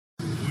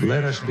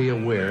Let us be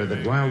aware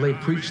that while they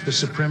preach the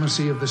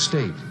supremacy of the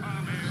state,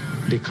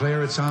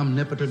 declare its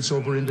omnipotence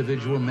over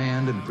individual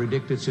man, and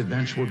predict its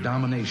eventual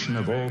domination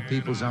of all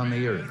peoples on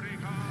the earth,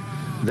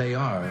 they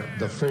are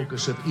the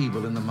focus of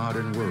evil in the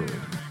modern world.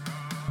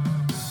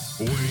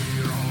 We're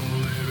all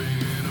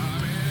living in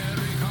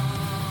America,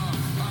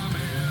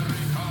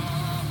 America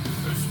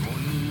es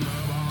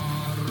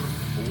wunderbar.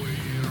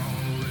 We're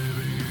all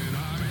living in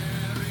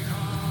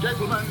America.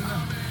 Gentlemen,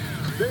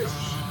 this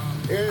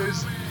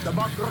is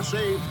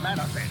Democracy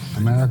Manifest.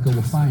 America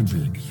will find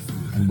you,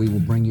 and we will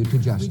bring you to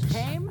justice. We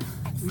came,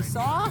 we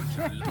saw,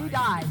 we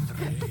died.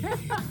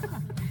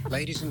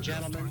 Ladies and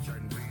gentlemen,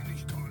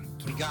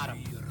 we got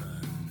him.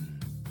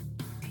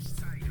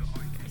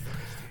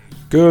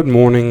 Good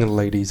morning,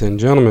 ladies and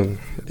gentlemen.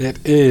 It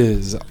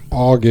is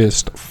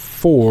August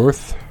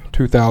 4th,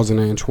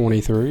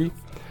 2023.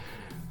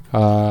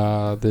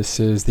 This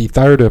is the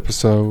third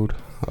episode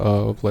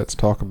of Let's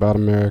Talk About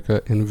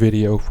America in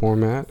video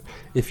format.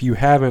 If you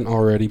haven't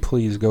already,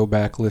 please go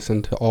back,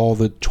 listen to all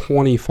the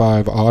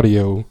 25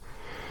 audio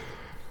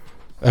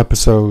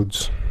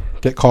episodes.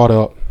 Get caught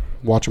up,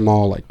 watch them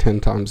all like 10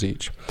 times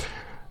each.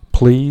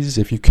 Please,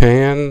 if you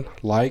can,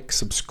 like,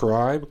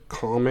 subscribe,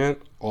 comment,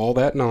 all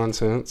that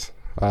nonsense.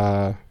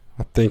 I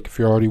think if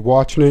you're already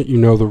watching it, you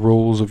know the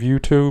rules of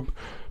YouTube.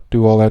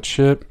 Do all that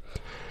shit.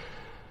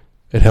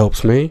 It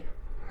helps me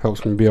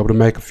be able to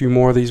make a few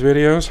more of these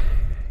videos.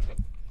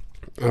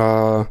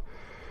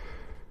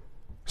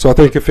 So I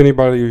think if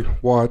anybody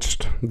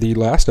watched the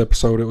last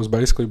episode, it was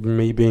basically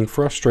me being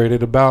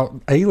frustrated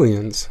about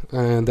aliens,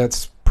 and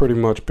that's pretty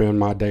much been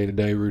my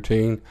day-to-day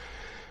routine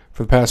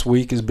for the past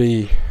week, is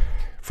be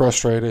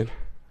frustrated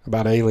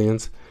about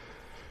aliens.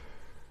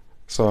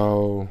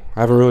 So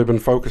I haven't really been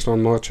focused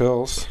on much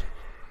else.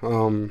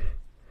 So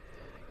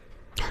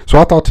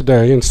I thought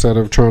today, instead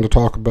of trying to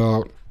talk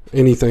about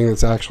anything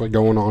that's actually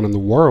going on in the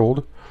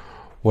world,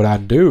 what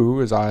I'd do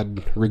is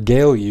I'd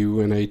regale you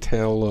in a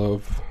tale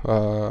of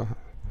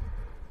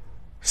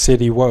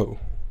city woe.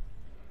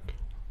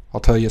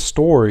 I'll tell you a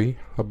story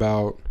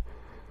about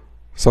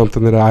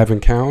something that I've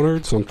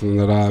encountered, something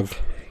that I've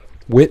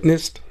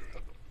witnessed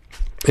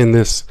in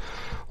this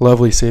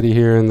lovely city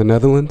here in the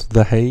Netherlands,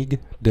 The Hague,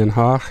 Den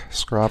Haag,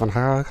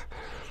 Schravenhaag,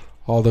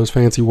 all those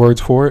fancy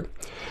words for it.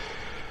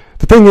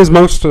 The thing is,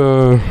 most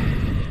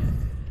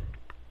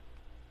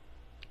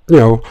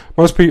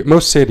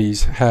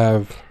cities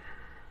have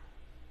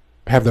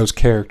those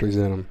characters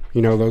in them.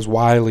 You know, those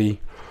wily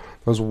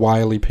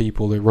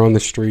people that run the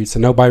streets,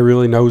 and nobody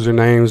really knows their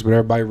names, but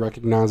everybody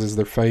recognizes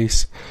their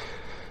face.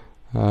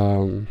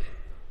 Every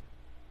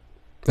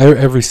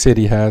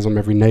city has them.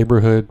 Every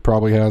neighborhood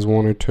probably has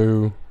one or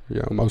two. You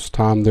know, most of the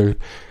time they're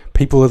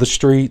people of the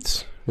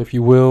streets, if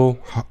you will,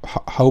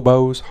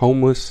 hobos,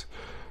 homeless.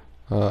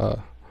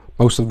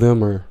 Most of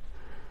them are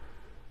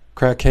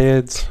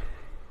crackheads,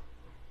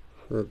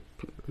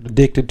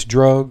 addicted to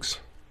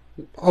drugs.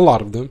 A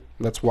lot of them.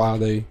 That's why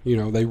they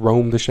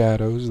roam the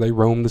shadows. They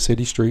roam the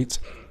city streets.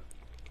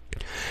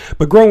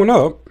 But growing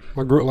up,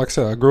 I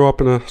grew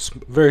up in a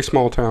very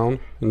small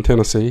town in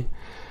Tennessee.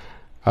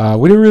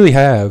 We didn't really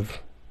have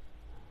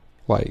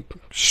like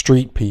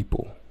street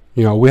people.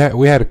 You know,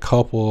 we had a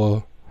couple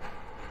of,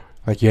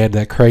 like, you had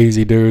that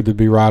crazy dude that'd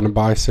be riding a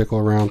bicycle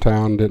around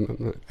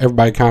town.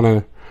 Everybody kind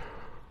of,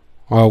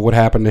 what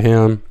happened to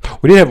him?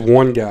 We did have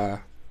one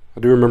guy. I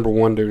do remember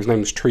one dude. His name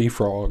was Tree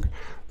Frog.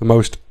 The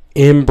most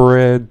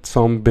inbred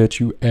sumbitch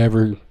you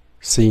ever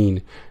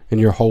seen in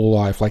your whole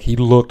life. Like, he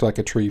looked like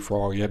a tree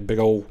frog. He had big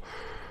old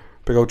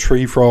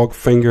tree frog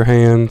finger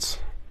hands,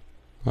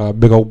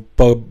 big old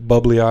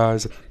bubbly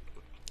eyes,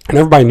 and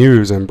everybody knew he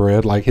was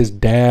inbred. Like, his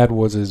dad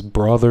was his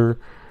brother,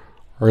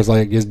 or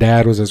his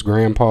dad was his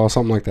grandpa,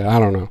 something like that. I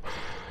don't know.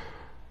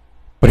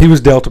 But he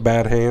was dealt a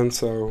bad hand,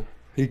 so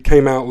he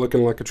came out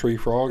looking like a tree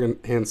frog, and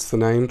hence the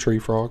name Tree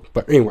Frog.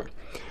 But anyway,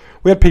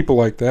 we had people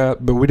like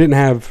that, but we didn't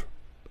have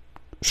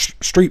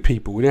street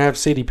people. We didn't have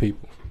city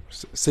people,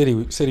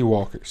 city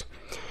walkers.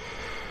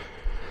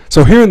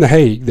 So here in The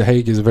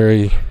Hague is a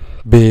very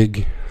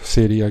big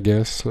city, I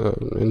guess,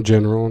 in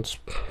general. It's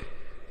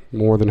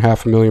more than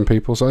 500,000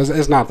 people, so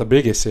it's not the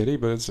biggest city,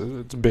 but it's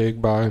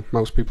big by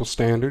most people's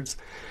standards.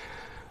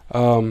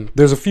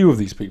 There's a few of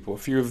these people, a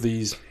few of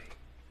these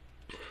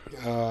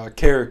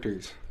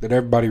characters that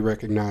everybody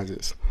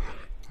recognizes,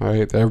 all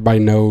right, that everybody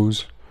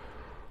knows.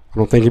 I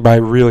don't think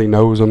anybody really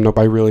knows them.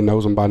 Nobody really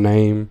knows them by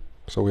name.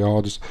 So we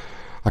all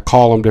I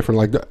call them different,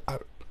 like a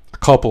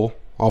couple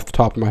off the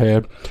top of my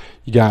head.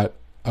 You got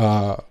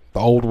the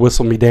old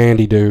Whistle Me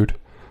Dandy dude.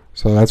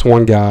 So that's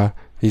one guy.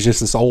 He's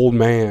just this old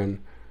man.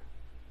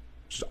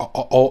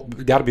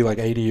 Got to be like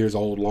 80 years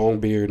old, long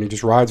beard, and he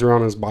just rides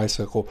around on his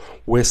bicycle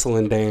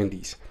whistling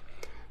dandies.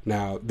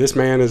 Now, this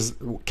man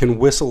can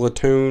whistle a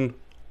tune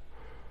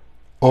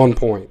on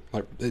point,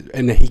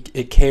 and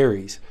it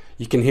carries.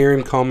 You can hear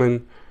him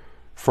coming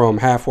from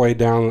halfway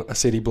down a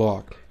city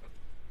block.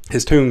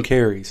 His tune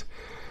carries.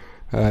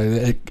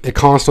 It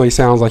constantly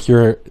sounds like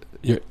you're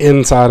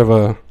inside of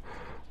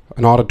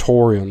an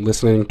auditorium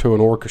listening to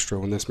an orchestra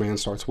when this man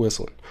starts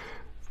whistling.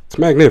 It's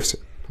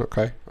magnificent.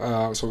 Okay,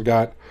 so we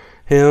got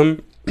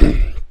him.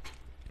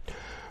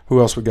 Who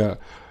else we got?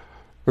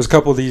 There's a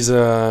couple of these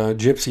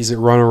gypsies that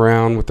run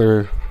around with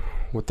their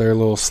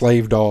little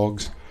slave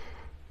dogs,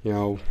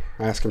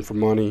 asking for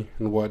money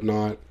and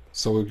whatnot.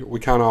 So we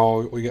kind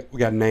of we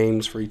got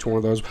names for each one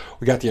of those.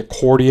 We got the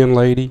accordion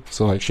lady.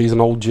 So like she's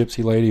an old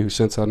gypsy lady who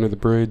sits out near the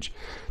bridge,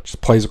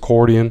 just plays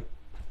accordion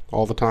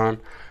all the time.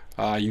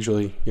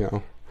 Usually,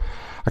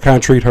 I kind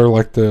of treat her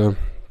like the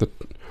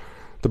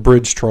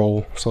bridge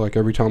troll. So like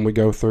every time we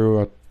go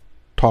through, I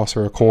toss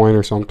her a coin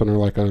or something, or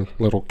like a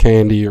little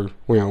candy, or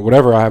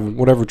whatever I have,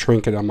 whatever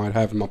trinket I might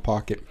have in my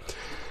pocket.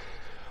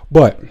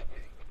 But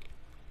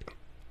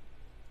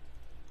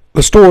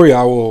the story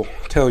I will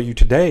tell you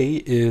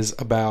today is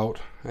about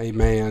a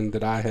man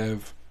that I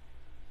have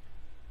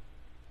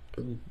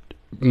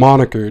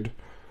monikered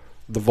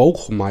the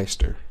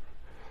Vocalmeister.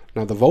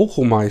 Now, the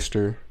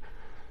Vocalmeister,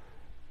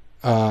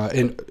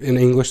 in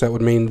English, that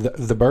would mean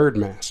the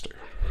Birdmaster.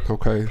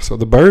 Okay, so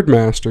the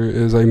Birdmaster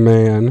is a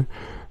man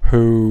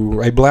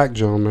a black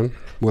gentleman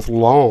with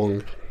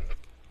long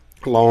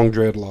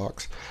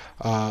dreadlocks.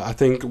 I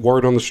think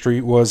word on the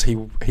street was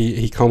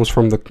he comes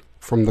from the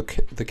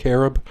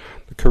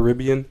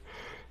Caribbean.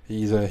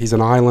 He's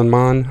an island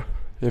man,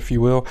 if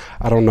you will.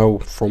 I don't know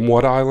from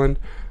what island.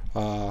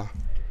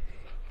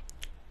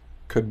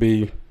 Could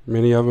be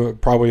many of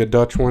it. Probably a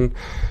Dutch one.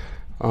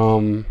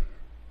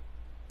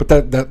 But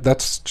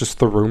that's just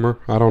the rumor.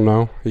 I don't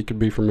know. He could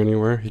be from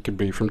anywhere. He could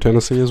be from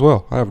Tennessee as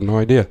well. I have no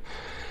idea.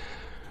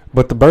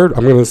 But I'm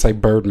going to say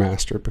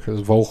Birdmaster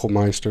because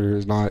Vocalmeister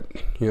is not,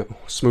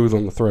 smooth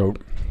on the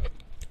throat.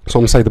 So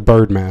I'm going to say the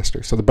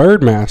Birdmaster. So the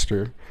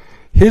Birdmaster,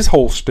 his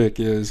whole shtick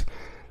is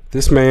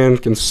this man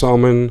can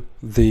summon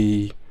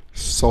the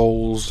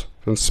souls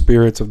and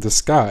spirits of the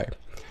sky.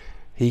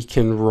 He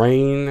can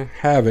rain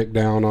havoc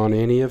down on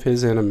any of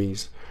his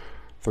enemies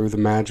through the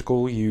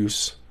magical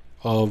use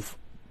of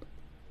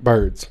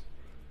birds.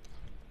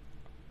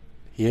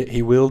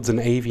 He wields an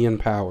avian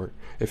power.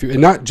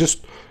 Not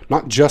just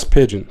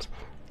pigeons.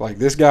 Like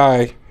this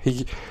guy,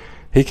 he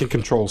can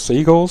control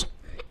seagulls.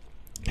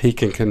 He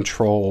can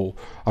control.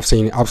 I've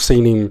seen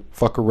him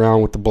fuck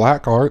around with the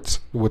black arts,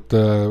 with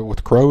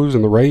the crows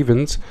and the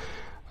ravens.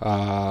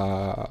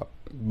 But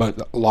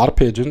a lot of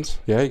pigeons.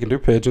 Yeah, he can do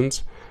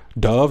pigeons.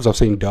 Doves. I've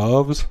seen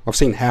doves. I've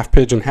seen half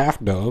pigeon,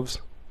 half doves.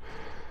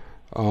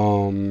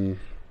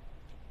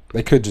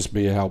 They could just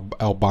be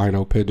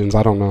albino pigeons.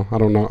 I don't know.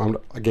 I'm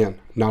again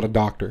not a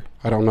doctor.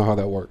 I don't know how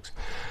that works.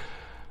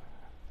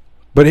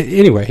 But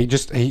anyway,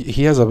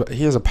 he has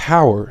a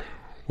power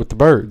with the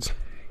birds.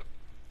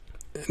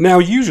 Now,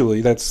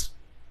 usually I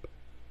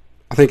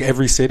think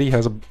every city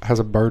has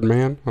a bird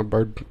man, a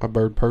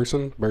bird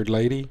person, bird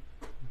lady.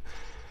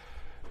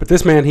 But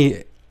this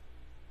man,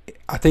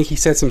 I think he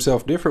sets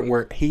himself different,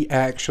 where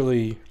I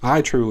truly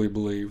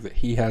believe that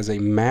he has a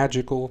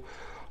magical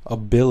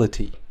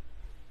ability.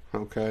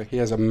 Okay, he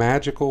can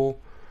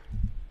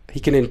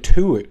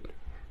intuit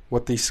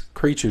what these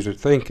creatures are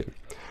thinking.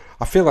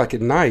 I feel like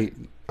at night,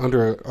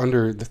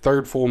 under the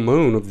third full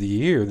moon of the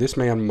year, this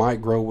man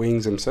might grow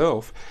wings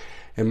himself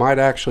and might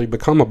actually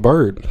become a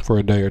bird for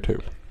a day or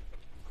two.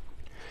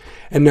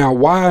 And now,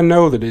 why I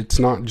know that it's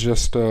not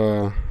just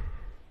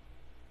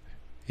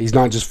he's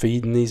not just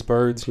feeding these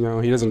birds,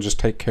 he doesn't just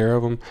take care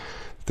of them.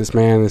 This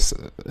man is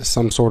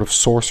some sort of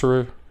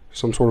sorcerer,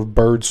 some sort of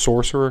bird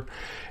sorcerer,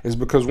 is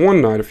because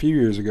one night a few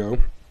years ago,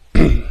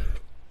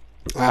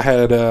 I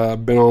had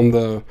been on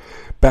the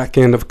back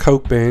end of a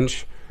coke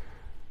binge.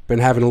 Been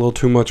having a little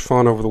too much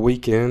fun over the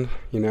weekend,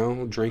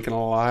 drinking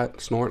a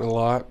lot, snorting a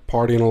lot,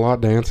 partying a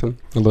lot, dancing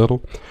a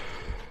little.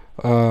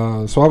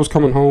 So I was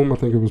coming home. I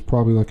think it was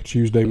probably like a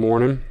Tuesday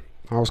morning.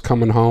 I was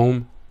coming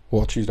home.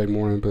 Well, Tuesday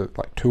morning, but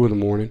like 2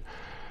 a.m.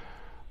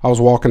 I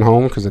was walking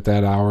home because at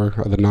that hour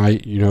of the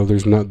night,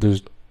 there's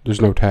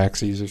no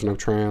taxis, there's no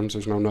trams,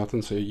 there's no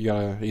nothing. So you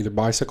gotta either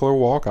bicycle or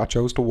walk. I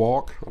chose to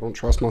walk. I don't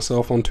trust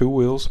myself on 2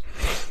 wheels.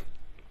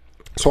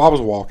 So I was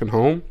walking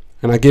home,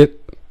 and I get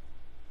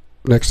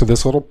next to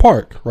this little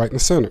park right in the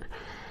center.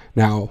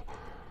 Now,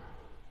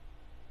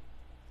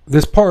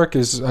 this park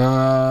is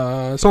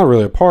it's not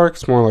really a park.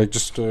 It's more like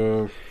just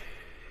a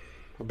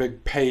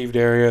big paved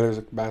area. There's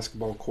a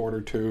basketball court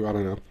or two. I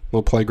don't know,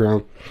 little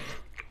playground.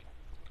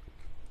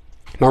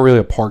 Not really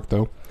a park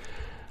though.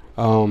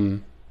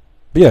 But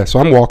yeah, so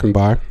I'm walking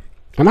by,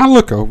 and I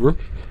look over,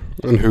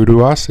 and who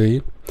do I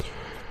see?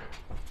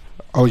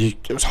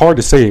 It was hard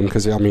to see him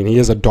because, he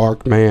is a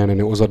dark man, and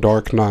it was a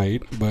dark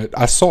night. But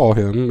I saw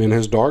him in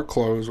his dark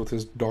clothes with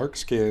his dark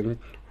skin,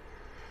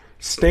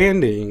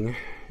 standing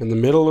in the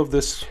middle of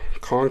this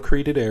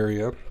concreted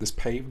area, this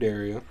paved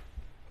area,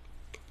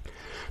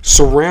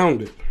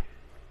 surrounded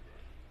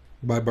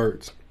by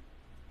birds.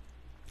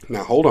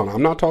 Now, hold on.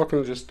 I'm not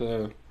talking just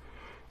a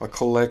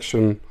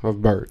collection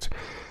of birds.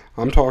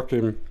 I'm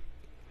talking,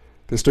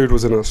 this dude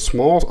was in a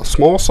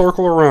small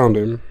circle around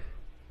him,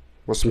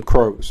 with some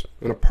crows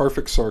in a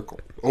perfect circle.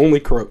 Only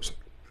crows.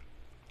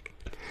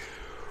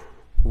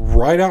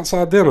 Right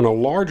outside them in a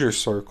larger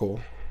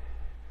circle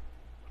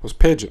were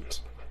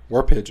pigeons.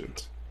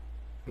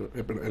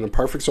 in a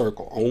perfect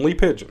circle. Only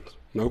pigeons.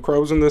 No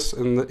crows in this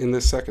in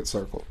this second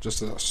circle.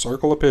 Just a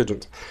circle of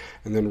pigeons.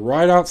 And then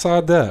right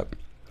outside that,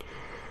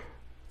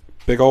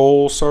 big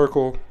old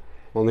circle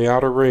on the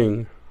outer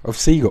ring of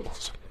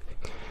seagulls.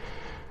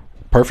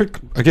 Perfect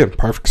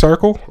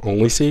circle.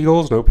 Only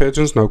seagulls, no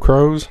pigeons, no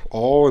crows.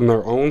 All in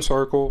their own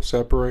circle,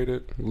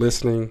 separated,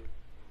 listening,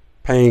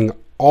 paying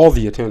all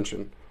the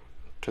attention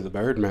to the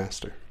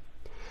birdmaster.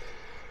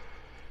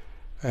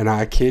 And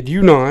I kid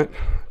you not.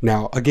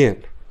 Now,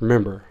 again,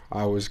 remember,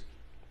 I was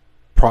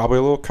probably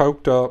a little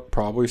coked up,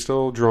 probably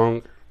still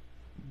drunk,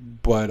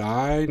 but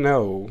I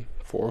know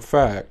for a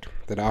fact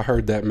that I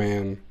heard that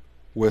man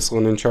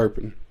whistling and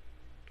chirping,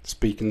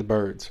 speaking the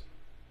birds.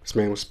 This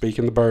man was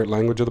speaking the bird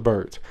language of the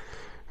birds.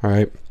 All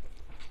right.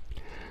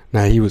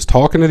 Now, he was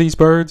talking to these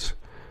birds.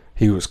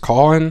 He was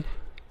cawing.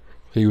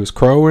 He was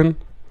crowing,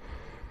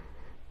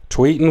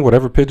 tweeting,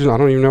 whatever pigeons. I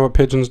don't even know what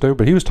pigeons do,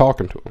 but he was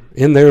talking to them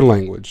in their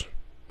language,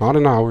 not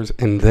in ours,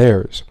 in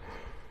theirs,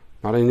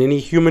 not in any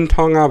human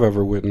tongue I've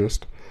ever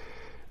witnessed.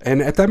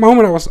 And at that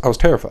moment, I was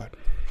terrified.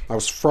 I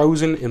was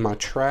frozen in my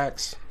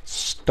tracks,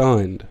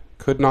 stunned,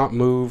 could not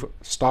move,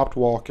 stopped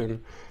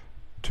walking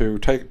to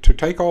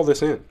take all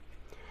this in,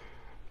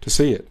 to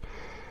see it.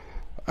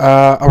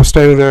 I was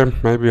standing there,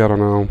 maybe, I don't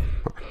know,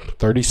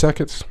 30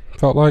 seconds,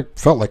 felt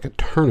like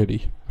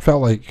eternity.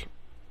 Felt like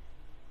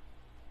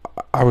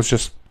I was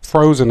just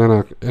frozen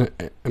in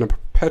a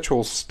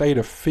perpetual state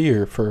of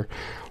fear for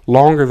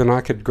longer than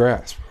I could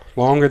grasp,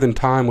 longer than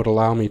time would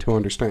allow me to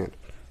understand.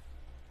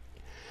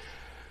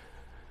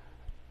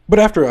 But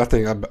after, I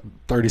think,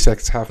 30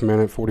 seconds, half a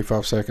minute,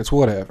 45 seconds,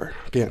 whatever.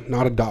 Again,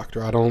 not a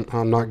doctor.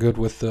 I'm not good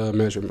with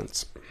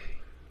measurements.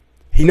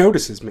 He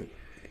notices me.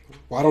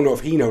 Well, I don't know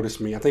if he noticed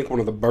me. I think one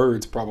of the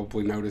birds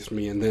probably noticed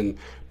me and then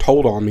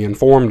told on me,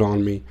 informed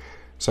on me.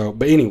 So,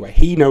 but anyway,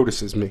 he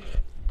notices me.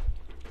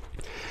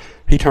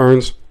 He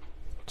turns,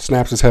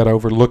 snaps his head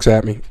over, looks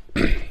at me.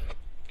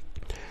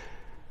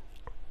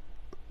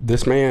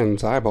 This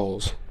man's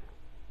eyeballs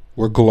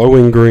were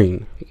glowing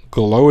green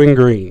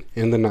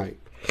in the night.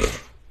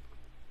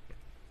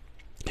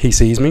 He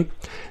sees me.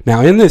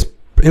 Now, in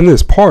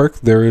this park,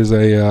 there is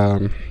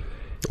a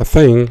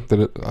thing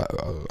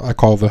that I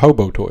call the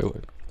hobo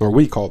toilet. Or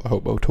we call the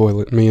hobo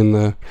toilet. Me and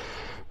the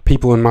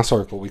people in my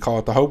circle. We call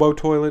it the hobo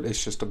toilet.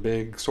 It's just a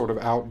big sort of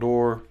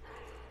outdoor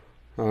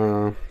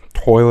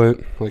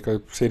toilet, like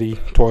a city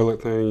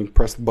toilet thing. You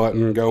press the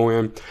button, go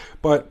in.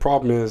 But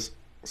problem is,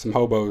 some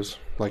hobos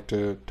like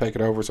to take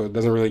it over, so it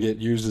doesn't really get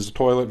used as a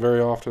toilet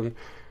very often.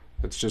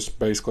 It's just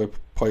basically a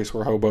place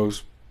where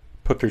hobos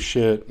put their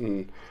shit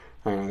and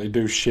they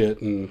do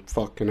shit and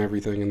fuck and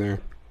everything in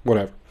there.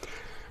 Whatever.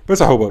 But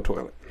it's a hobo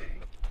toilet.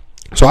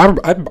 So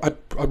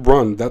I'd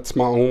run. That's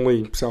my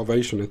only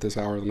salvation at this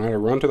hour of the night. I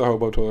run to the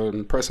hobo toilet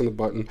and pressing the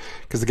button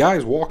because the guy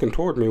is walking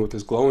toward me with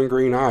his glowing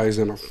green eyes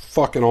and a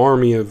fucking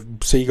army of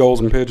seagulls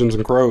and pigeons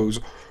and crows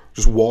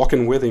just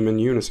walking with him in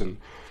unison.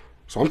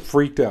 So I'm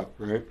freaked out,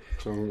 right?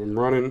 So I'm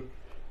running,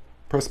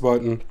 press the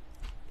button.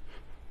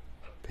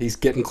 He's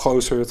getting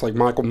closer. It's like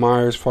Michael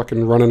Myers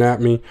fucking running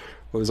at me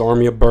with his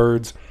army of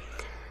birds.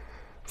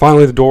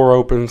 Finally, the door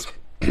opens.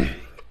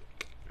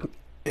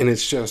 And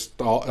it's just,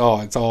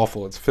 it's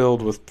awful. It's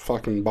filled with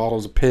fucking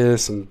bottles of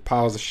piss and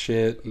piles of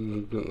shit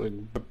and like,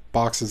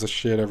 boxes of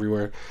shit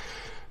everywhere.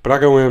 But I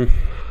go in,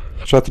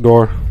 shut the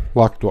door,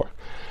 lock the door.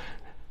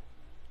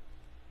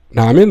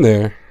 Now I'm in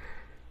there,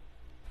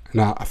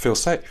 and I feel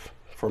safe.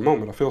 For a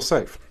moment, I feel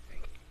safe.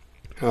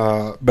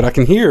 But I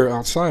can hear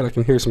outside. I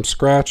can hear some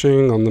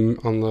scratching on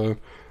the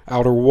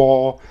outer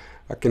wall.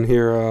 I can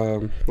hear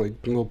like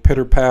a little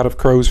pitter pat of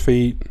crow's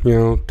feet,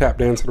 tap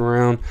dancing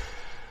around.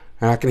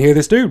 And I can hear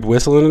this dude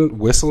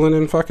whistling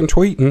and fucking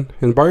tweeting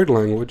in bird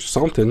language,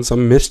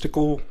 some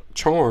mystical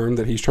charm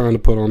that he's trying to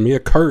put on me, a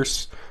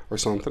curse or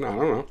something, I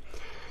don't know.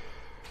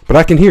 But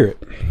I can hear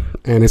it,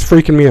 and it's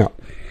freaking me out.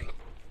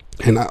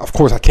 And of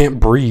course I can't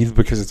breathe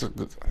because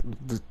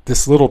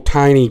this little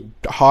tiny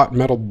hot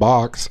metal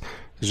box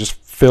is just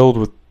filled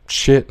with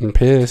shit and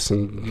piss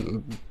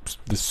and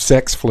the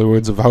sex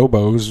fluids of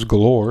hobos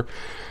galore.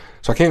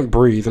 So I can't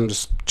breathe. I'm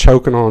just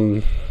choking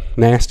on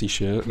nasty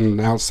shit,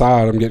 and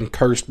outside I'm getting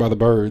cursed by the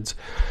birds.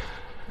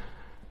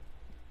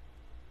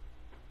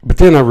 But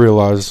then I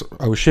realize,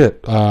 oh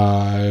shit,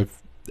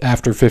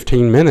 after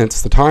 15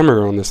 minutes the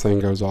timer on this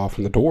thing goes off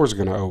and the door's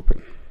going to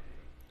open.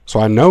 So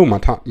I know my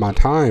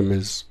time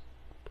is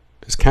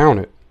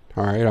counted.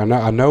 All right,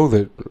 I know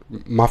that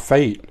my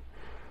fate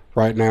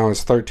right now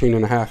is 13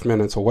 and a half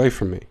minutes away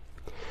from me.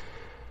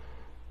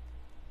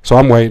 So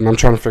I'm waiting. I'm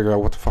trying to figure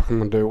out what the fuck I'm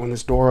going to do. When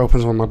this door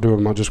opens, what am I doing?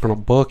 Am I just going to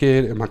book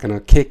it? Am I going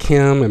to kick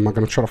him? Am I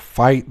going to try to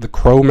fight the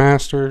crow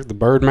master, the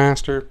bird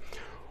master?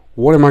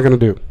 What am I going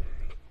to do?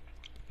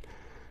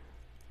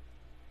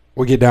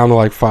 We get down to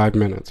like 5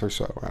 minutes or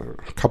so.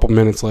 A couple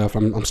minutes left.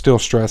 I'm still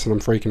stressing.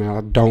 I'm freaking out.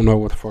 I don't know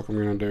what the fuck I'm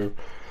going to do.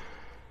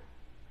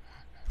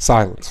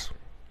 Silence.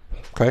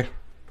 Okay?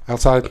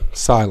 Outside,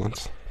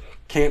 silence.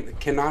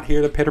 Cannot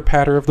hear the pitter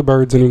patter of the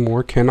birds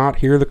anymore. Cannot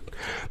hear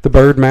the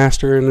bird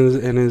master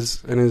and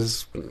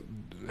his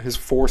his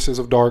forces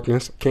of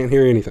darkness. Can't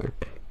hear anything.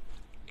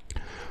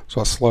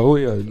 So I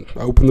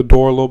open the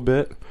door a little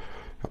bit.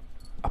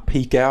 I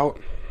peek out.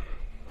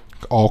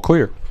 All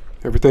clear.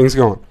 Everything's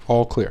gone.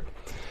 All clear.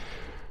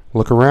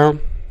 Look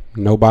around.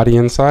 Nobody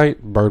in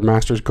sight.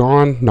 Birdmaster's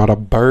gone. Not a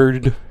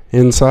bird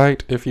in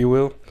sight, if you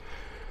will.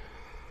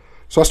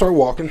 So I start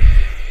walking.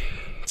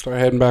 Start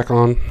heading back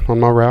on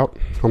my route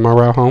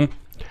home.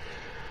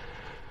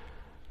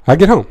 I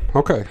get home.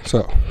 Okay,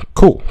 so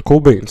cool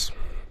beans.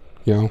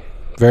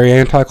 Very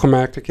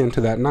anticlimactic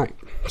into that night.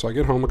 So I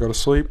get home, I go to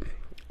sleep.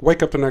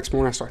 Wake up the next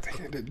morning, I start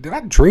thinking, did I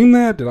dream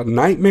that? Did I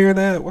nightmare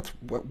that? What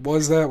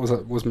was that?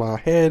 Was my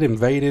head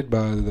invaded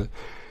by the,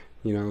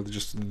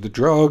 just the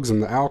drugs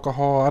and the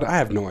alcohol? I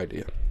have no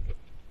idea.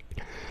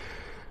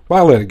 But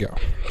I let it go.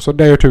 So a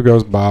day or two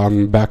goes by,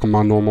 I'm back on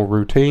my normal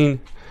routine.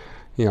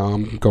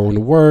 I'm going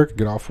to work,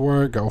 get off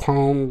work, go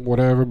home,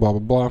 whatever, blah, blah,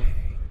 blah.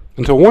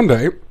 Until one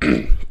day,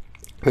 I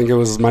think it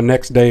was my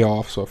next day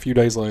off, so a few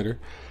days later,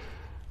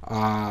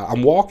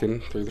 I'm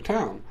walking through the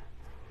town.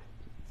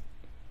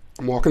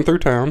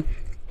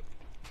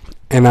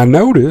 And I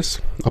notice,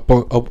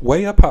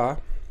 way up high,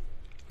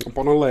 up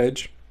on a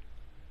ledge,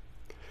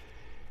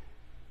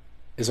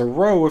 is a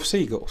row of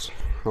seagulls,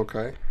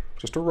 okay?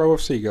 Just a row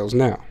of seagulls.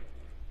 Now,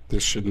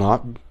 this should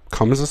not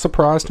come as a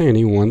surprise to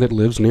anyone that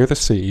lives near the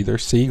sea.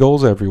 There's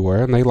seagulls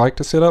everywhere, and they like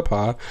to sit up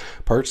high,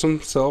 perch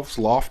themselves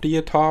lofty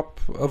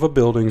atop of a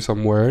building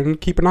somewhere, and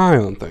keep an eye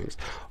on things.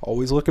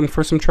 Always looking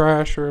for some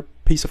trash or a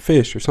piece of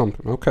fish or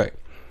something. Okay.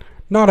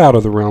 Not out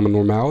of the realm of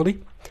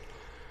normality.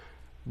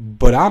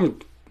 But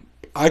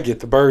I get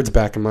the birds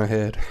back in my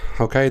head.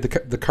 Okay?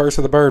 The curse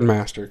of the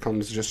birdmaster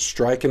comes just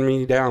striking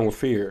me down with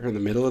fear in the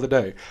middle of the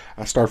day.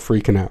 I start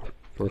freaking out.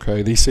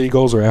 Okay? These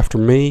seagulls are after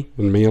me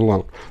and me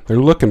alone. They're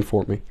looking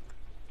for me.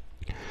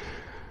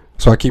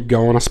 So I keep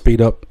going. I speed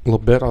up a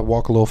little bit. I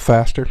walk a little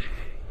faster.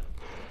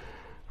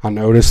 I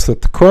notice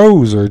that the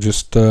crows are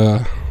just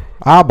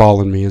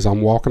eyeballing me as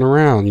I'm walking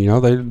around.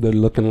 They're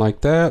looking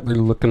like that. They're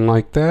looking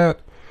like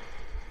that.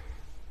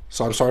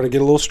 So I'm starting to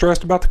get a little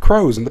stressed about the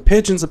crows and the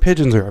pigeons. The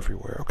pigeons are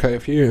everywhere. Okay,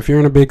 if you're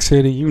in a big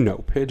city,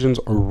 pigeons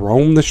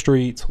roam the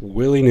streets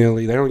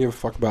willy-nilly. They don't give a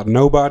fuck about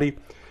nobody.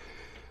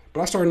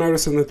 But I started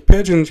noticing that the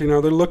pigeons,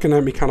 they're looking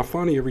at me kind of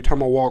funny every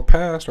time I walk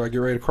past or I get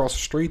ready to cross the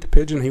street. A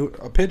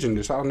pigeon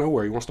just out of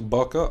nowhere, he wants to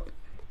buck up.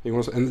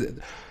 I'm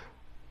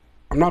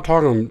not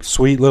talking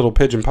sweet little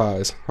pigeon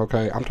pies,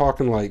 okay? I'm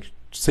talking like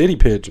city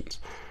pigeons.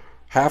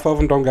 Half of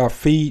them don't got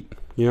feet,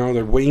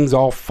 their wings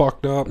all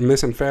fucked up,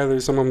 missing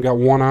feathers. Some of them got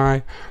one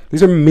eye.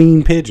 These are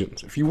mean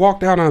pigeons. If you walk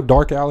down a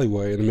dark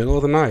alleyway in the middle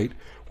of the night,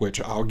 which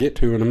I'll get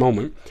to in a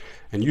moment,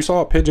 and you saw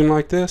a pigeon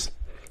like this,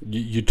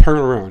 you'd turn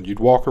around, you'd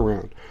walk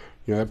around.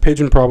 A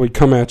pigeon probably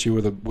come at you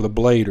with a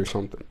blade or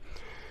something.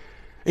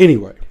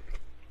 Anyway,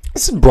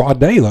 this is broad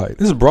daylight.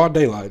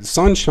 The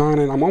sun's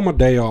shining. I'm on my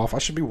day off. I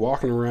should be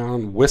walking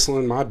around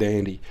whistling my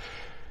dandy.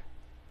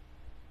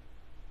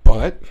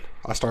 But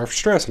I start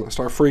stressing. I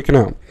start freaking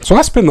out. So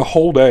I spend the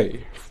whole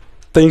day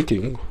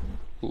thinking,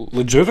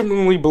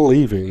 legitimately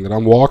believing that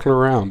I'm walking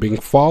around being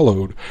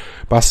followed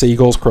by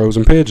seagulls, crows,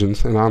 and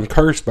pigeons, and I'm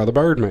cursed by the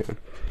Birdman.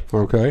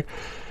 Okay?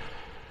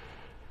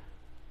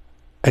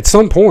 At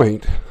some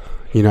point,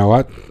 I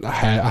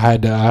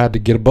had to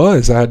get a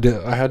buzz. I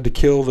had to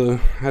kill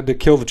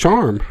the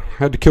charm.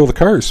 I had to kill the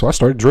curse. So I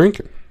started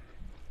drinking.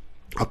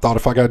 I thought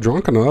if I got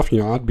drunk enough,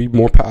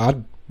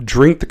 I'd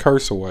drink the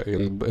curse away,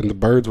 and the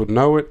birds would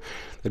know it.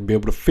 They'd be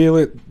able to feel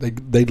it.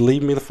 They'd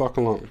leave me the fuck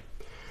alone.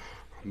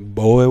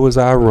 Boy, was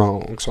I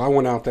wrong. So I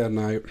went out that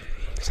night,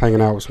 was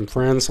hanging out with some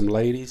friends, some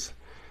ladies.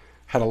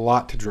 Had a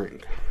lot to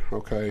drink.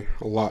 Okay,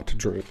 a lot to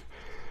drink.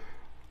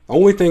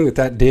 Only thing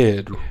that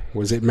did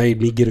was it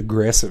made me get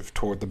aggressive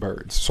toward the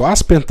birds. So I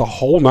spent the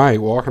whole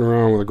night walking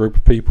around with a group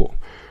of people,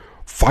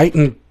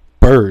 fighting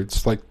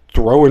birds, like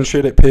throwing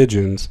shit at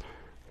pigeons,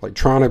 like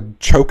trying to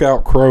choke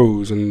out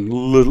crows, and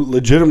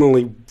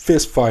legitimately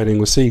fist fighting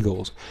with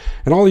seagulls.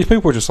 And all these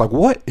people were just like,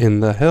 what in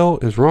the hell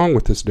is wrong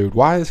with this dude?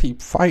 Why is he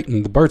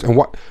fighting the birds? And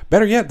what,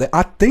 better yet,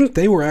 I think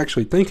they were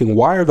actually thinking,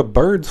 why are the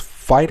birds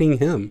fighting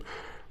him?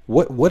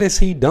 What has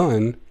he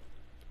done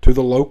to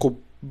the local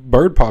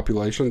bird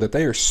population that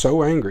they are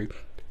so angry?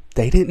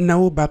 They didn't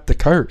know about the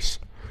curse.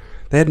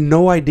 They had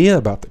no idea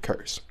about the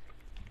curse.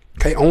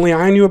 Okay, only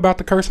I knew about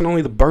the curse, and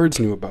only the birds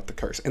knew about the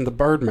curse, and the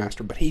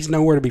birdmaster, but he's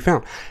nowhere to be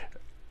found.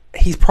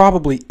 He's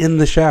probably in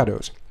the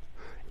shadows.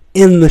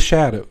 In the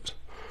shadows.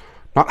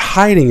 Not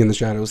hiding in the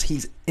shadows,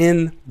 he's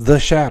in the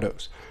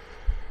shadows.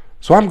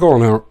 So I'm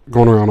going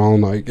around all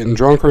night, getting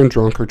drunker and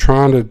drunker,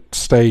 trying to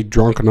stay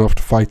drunk enough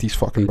to fight these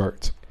fucking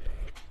birds.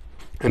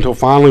 Until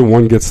finally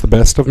one gets the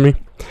best of me.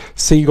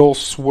 Seagull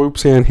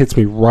swoops in, hits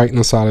me right in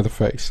the side of the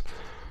face.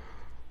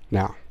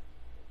 Now,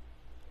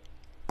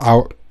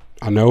 I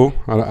know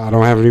I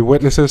don't have any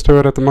witnesses to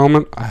it at the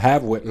moment. I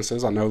have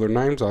witnesses. I know their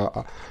names.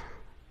 I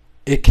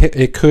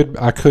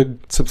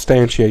could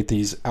substantiate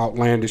these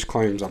outlandish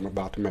claims I'm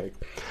about to make.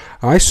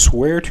 I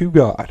swear to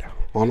God,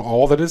 on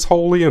all that is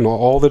holy and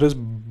all that is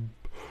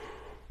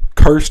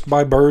cursed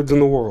by birds in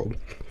the world,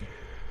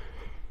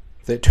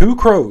 that 2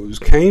 crows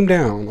came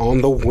down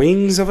on the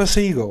wings of a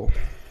seagull.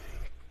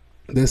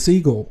 The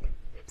seagull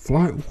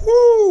flying,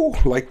 woo,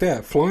 like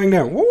that, flying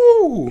down,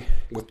 woo,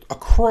 with a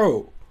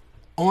crow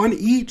on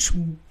each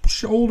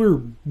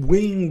shoulder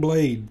wing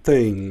blade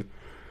thing.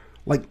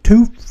 Like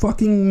 2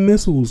 fucking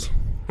missiles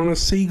on a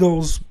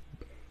seagull's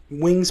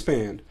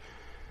wingspan.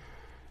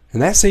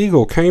 And that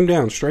seagull came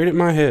down straight at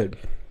my head.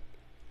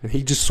 And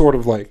he just sort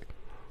of like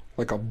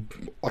a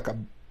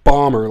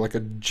bomber, like a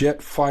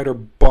jet fighter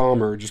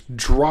bomber, just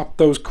dropped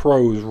those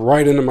crows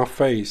right into my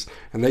face.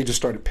 And they just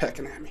started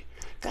pecking at me.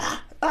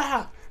 Ah,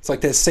 ah. It's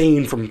like that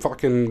scene from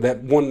fucking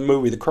that one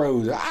movie, The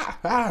Crows. Ah,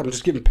 ah, I'm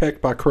just getting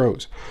pecked by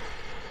crows.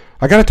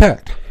 I got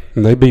attacked.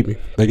 And they beat me.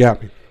 They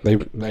got me.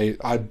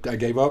 I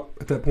gave up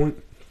at that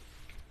point.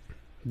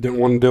 Didn't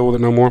want to deal with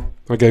it no more.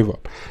 I gave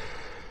up.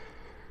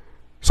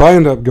 So I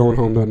ended up going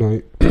home that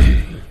night.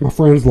 My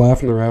friends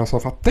laughing their ass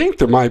off. I think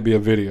there might be a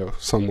video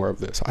somewhere of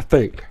this. I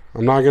think.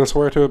 I'm not going to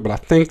swear to it, but I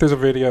think there's a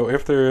video.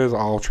 If there is,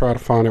 I'll try to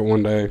find it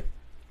one day.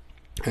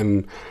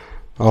 And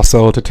I'll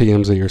sell it to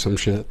TMZ or some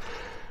shit.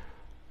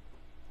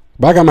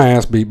 But I got my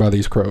ass beat by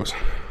these crows.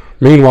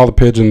 Meanwhile, the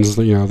pigeons,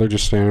 they're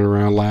just standing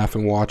around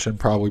laughing, watching,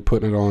 probably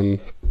putting it on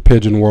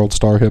Pigeon World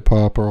Star Hip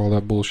Hop or all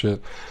that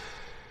bullshit.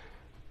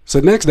 So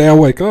the next day I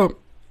wake up,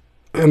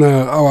 and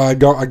I'd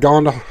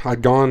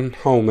gone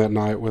home that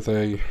night with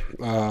a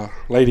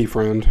lady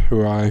friend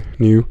who I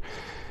knew,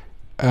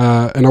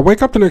 and I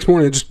wake up the next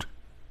morning and just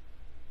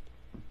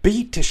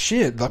beat to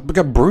shit. Like, I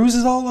got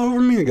bruises all over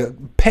me. I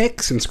got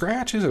pecks and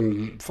scratches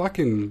and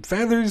fucking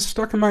feathers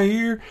stuck in my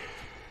ear.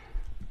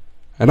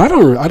 And I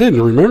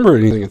didn't remember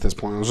anything at this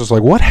point. I was just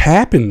like, what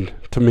happened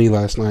to me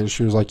last night? And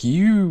she was like,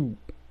 you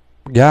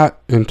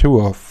got into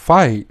a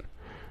fight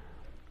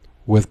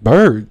with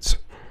birds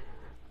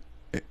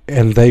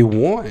and they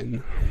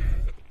won.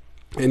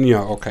 And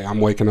okay,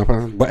 I'm waking up.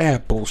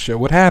 But bullshit,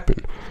 what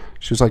happened?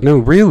 She was like, no,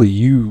 really,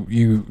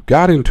 you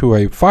got into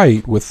a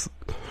fight with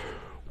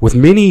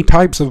many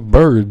types of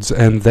birds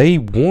and they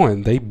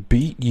won. They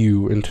beat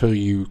you until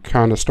you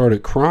kind of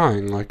started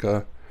crying like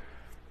a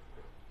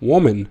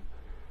woman.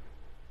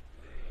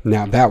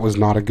 Now, that was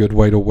not a good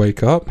way to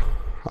wake up.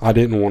 I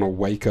didn't want to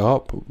wake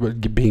up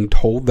being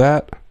told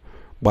that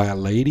by a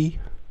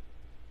lady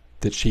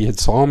that she had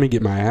saw me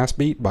get my ass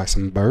beat by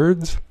some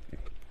birds.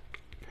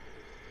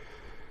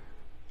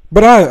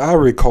 But I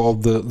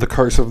recalled the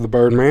curse of the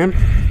Birdman,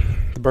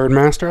 the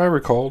Birdmaster. I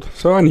recalled,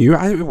 so I knew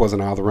it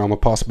wasn't out of the realm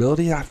of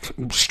possibility.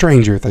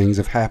 Stranger things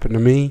have happened to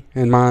me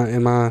in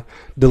my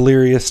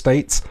delirious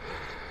states.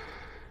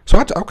 So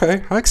I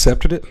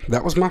accepted it.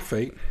 That was my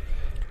fate.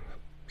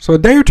 So a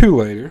day or two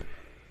later,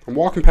 I'm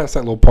walking past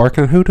that little park,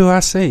 and who do I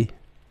see?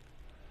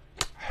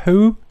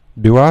 Who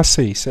do I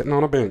see sitting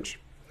on a bench,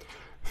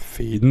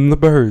 feeding the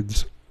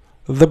birds?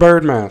 The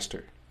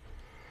Birdmaster.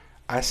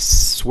 I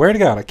swear to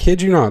God, I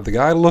kid you not, the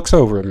guy looks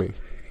over at me,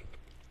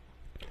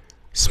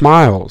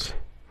 smiles,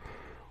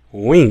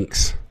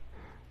 winks,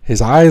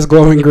 his eyes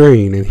glowing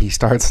green, and he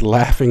starts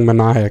laughing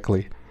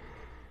maniacally.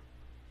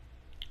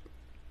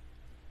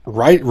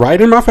 Right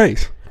in my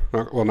face.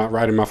 Well, not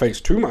right in my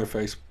face, to my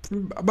face,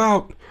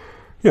 about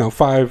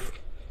 5-10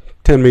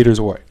 meters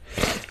away.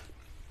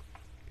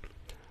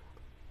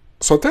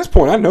 So at this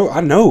point, I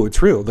know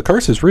it's real. The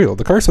curse is real.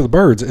 The curse of the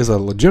birds is a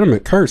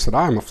legitimate curse that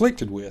I am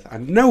afflicted with. I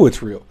know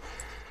it's real.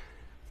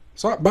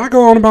 So I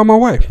go on about my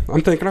way.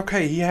 I'm thinking,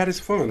 okay, he had his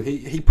fun.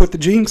 He put the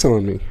jinx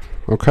on me.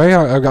 Okay,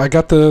 I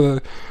got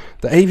the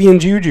avian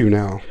juju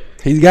now.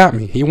 He got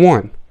me. He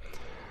won.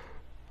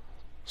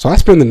 So I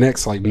spend the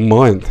next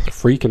month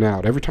freaking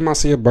out. Every time I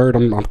see a bird,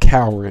 I'm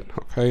cowering.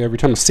 Okay, every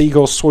time a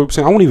seagull swoops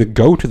in, I won't even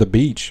go to the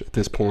beach at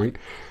this point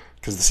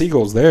because the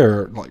seagulls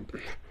there,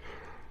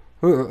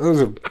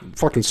 those are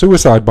fucking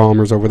suicide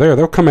bombers over there.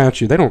 They'll come at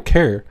you. They don't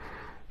care.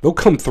 They'll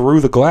come through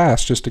the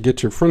glass just to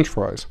get your French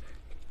fries.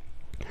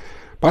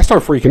 But I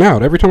start freaking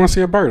out every time I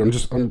see a bird.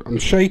 I'm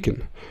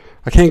shaking.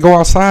 I can't go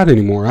outside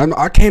anymore.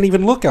 I can't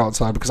even look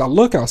outside because I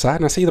look outside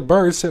and I see the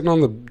birds sitting on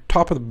the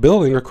top of the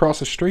building across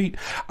the street.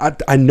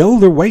 I know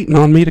they're waiting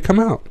on me to come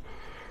out.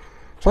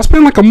 So I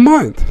spend a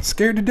month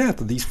scared to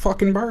death of these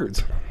fucking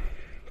birds.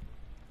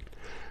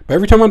 But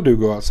every time I do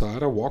go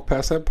outside, I walk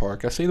past that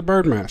park, I see the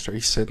Birdmaster.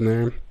 He's sitting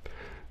there,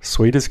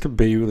 sweet as could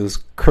be, with his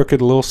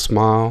crooked little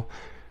smile.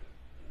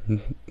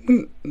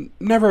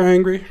 Never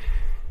angry.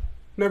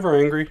 Never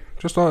angry.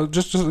 Just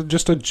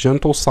a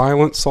gentle,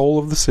 silent soul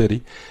of the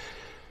city.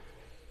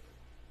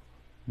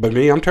 But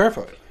me, I'm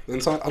terrified.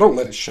 Inside, I don't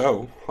let it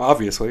show,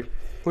 obviously.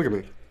 Look at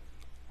me.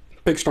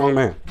 Big, strong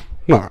man.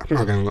 No,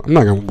 I'm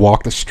not gonna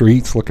walk the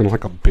streets looking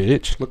like a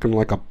bitch, looking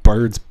like a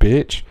bird's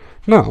bitch.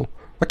 No,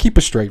 I keep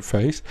a straight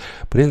face,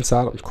 but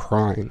inside I'm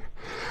crying.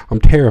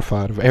 I'm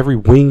terrified of every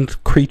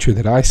winged creature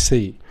that I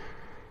see.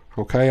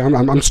 Okay,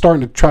 I'm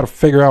starting to try to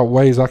figure out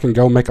ways I can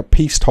go make a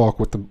peace talk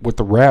with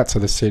the rats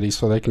of the city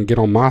so they can get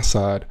on my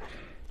side.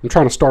 I'm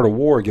trying to start a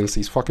war against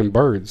these fucking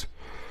birds.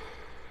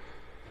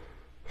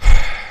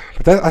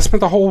 But I spent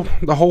the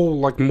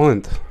whole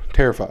month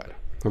terrified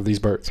of these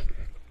birds.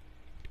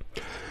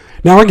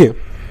 Now again,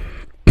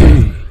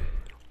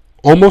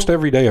 almost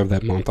every day of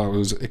that month, I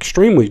was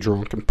extremely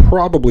drunk and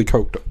probably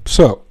coked up.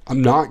 So,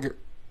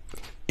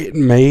 it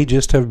may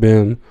just have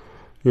been,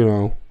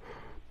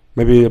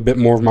 maybe a bit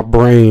more of my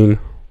brain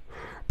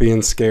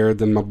being scared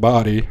than my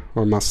body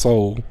or my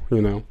soul,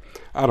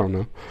 I don't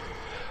know.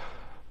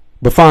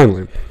 But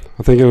finally,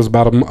 I think it was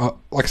about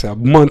a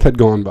month had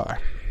gone by.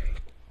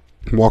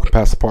 I'm walking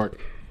past the park.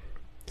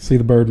 See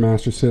the bird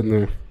master sitting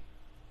there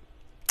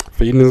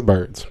feeding his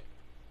birds.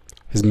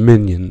 His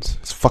minions.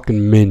 His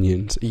fucking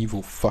minions.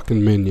 Evil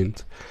fucking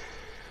minions.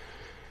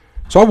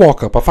 So I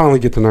walk up. I finally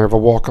get the nerve. I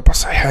walk up. I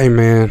say, hey,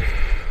 man.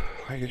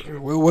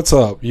 What's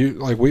up?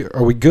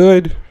 Are we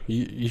good?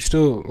 You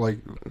still,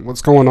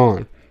 what's going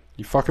on?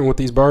 You fucking with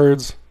these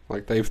birds?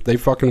 They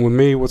fucking with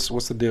me? What's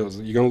the deal?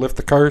 You gonna lift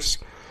the curse?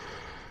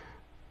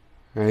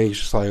 And he's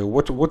just like,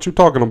 what you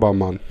talking about,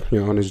 man?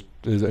 In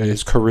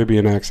his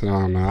Caribbean accent. I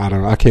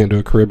don't know. I can't do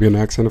a Caribbean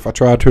accent. If I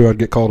tried to, I'd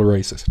get called a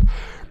racist.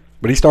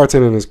 But he starts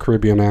in his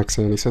Caribbean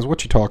accent. He says,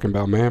 what you talking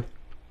about, man?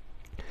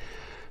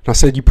 And I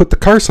said, you put the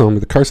curse on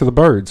me, the curse of the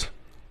birds.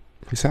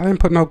 He said, I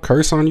didn't put no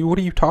curse on you. What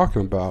are you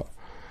talking about?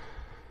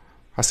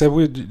 I said,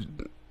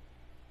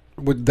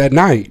 that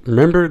night,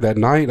 remember that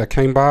night I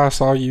came by, I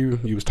saw you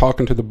was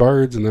talking to the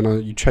birds, and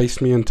then you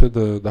chased me into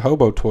the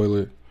hobo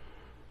toilet.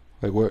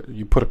 What,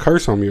 you put a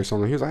curse on me or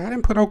something? He was like, I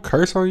didn't put no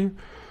curse on you.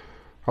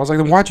 I was like,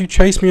 then why'd you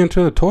chase me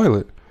into the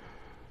toilet?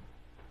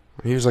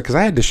 He was like, because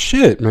I had to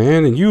shit,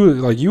 man, and you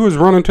was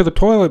running to the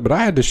toilet, but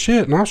I had to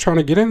shit, and I was trying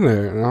to get in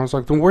there. And I was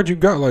like, then where'd you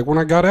go? When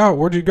I got out,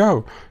 where'd you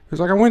go? He was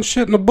like, I went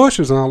shit in the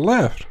bushes, and I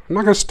left. I'm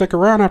not going to stick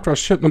around after I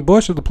shit in the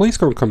bushes. The police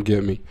going to come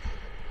get me.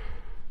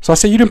 So I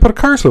said, you didn't put a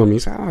curse on me. He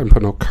said, I didn't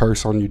put no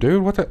curse on you,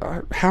 dude.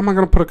 How am I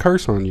going to put a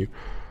curse on you?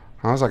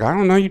 I was like, I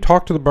don't know. You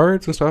talk to the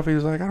birds and stuff. He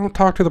was like, I don't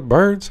talk to the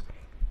birds.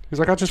 He's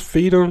like, I just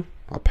feed them.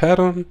 I pet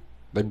them.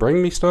 They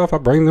bring me stuff. I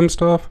bring them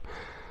stuff.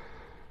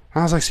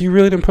 I was like, so you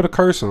really didn't put a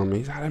curse on me?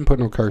 He said, I didn't put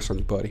no curse on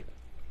you, buddy.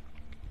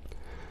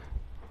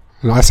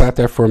 And I sat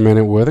there for a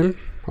minute with him.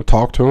 I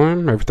talked to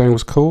him. Everything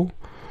was cool.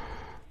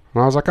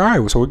 And I was like, all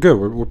right, so we're good.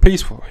 We're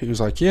peaceful. He was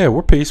like, yeah,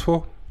 we're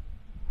peaceful.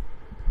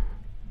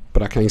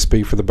 But I can't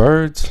speak for the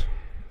birds.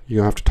 You're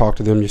going to have to talk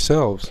to them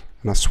yourselves.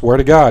 And I swear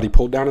to God, he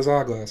pulled down his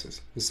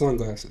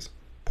sunglasses.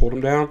 Pulled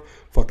them down,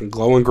 fucking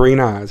glowing green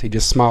eyes. He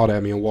just smiled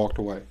at me and walked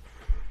away.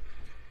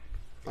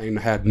 I ain't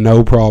had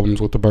no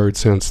problems with the birds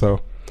since,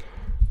 though.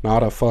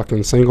 Not a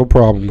fucking single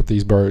problem with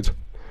these birds.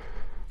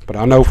 But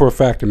I know for a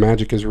fact that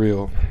magic is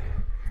real.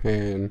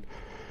 And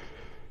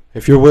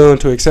if you're willing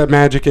to accept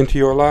magic into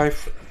your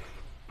life,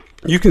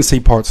 you can see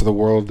parts of the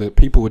world that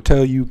people would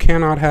tell you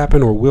cannot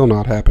happen or will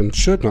not happen,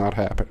 should not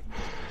happen.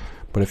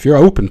 But if you're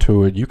open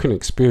to it, you can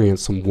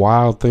experience some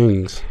wild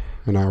things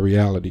in our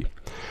reality.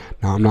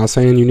 Now, I'm not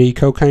saying you need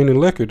cocaine and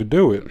liquor to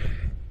do it.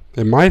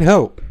 It might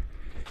help.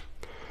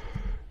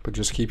 But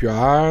just keep your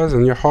eyes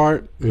and your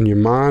heart and your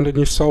mind and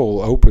your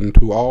soul open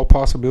to all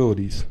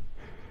possibilities.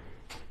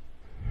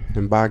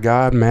 And by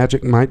God,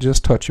 magic might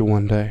just touch you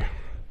one day.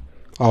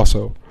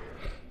 Also,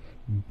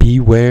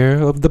 beware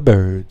of the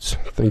birds.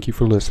 Thank you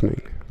for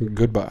listening.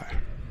 Goodbye.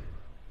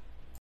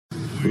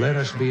 Let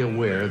us be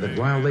aware that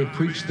while they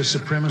preach the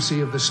supremacy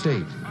of the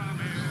state,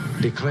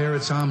 declare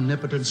its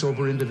omnipotence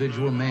over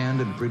individual man,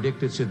 and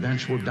predict its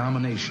eventual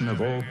domination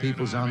of all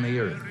peoples on the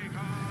earth,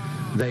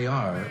 they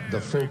are the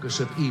focus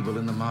of evil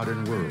in the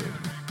modern world.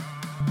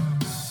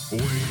 We're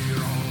all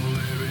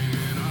living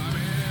in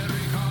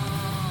America,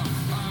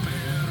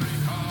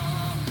 America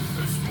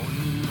ist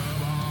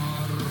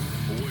wunderbar.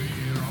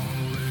 We're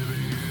all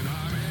living in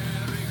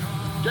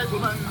America.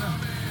 Gentlemen,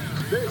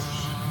 this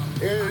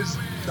is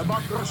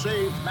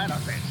Democracy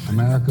Manifest.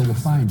 America will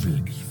find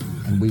you,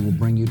 and we will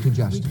bring you to We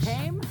justice.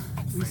 came,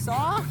 we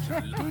saw,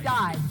 we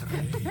died.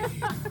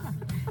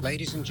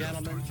 Ladies and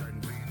gentlemen,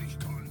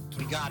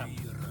 we got him.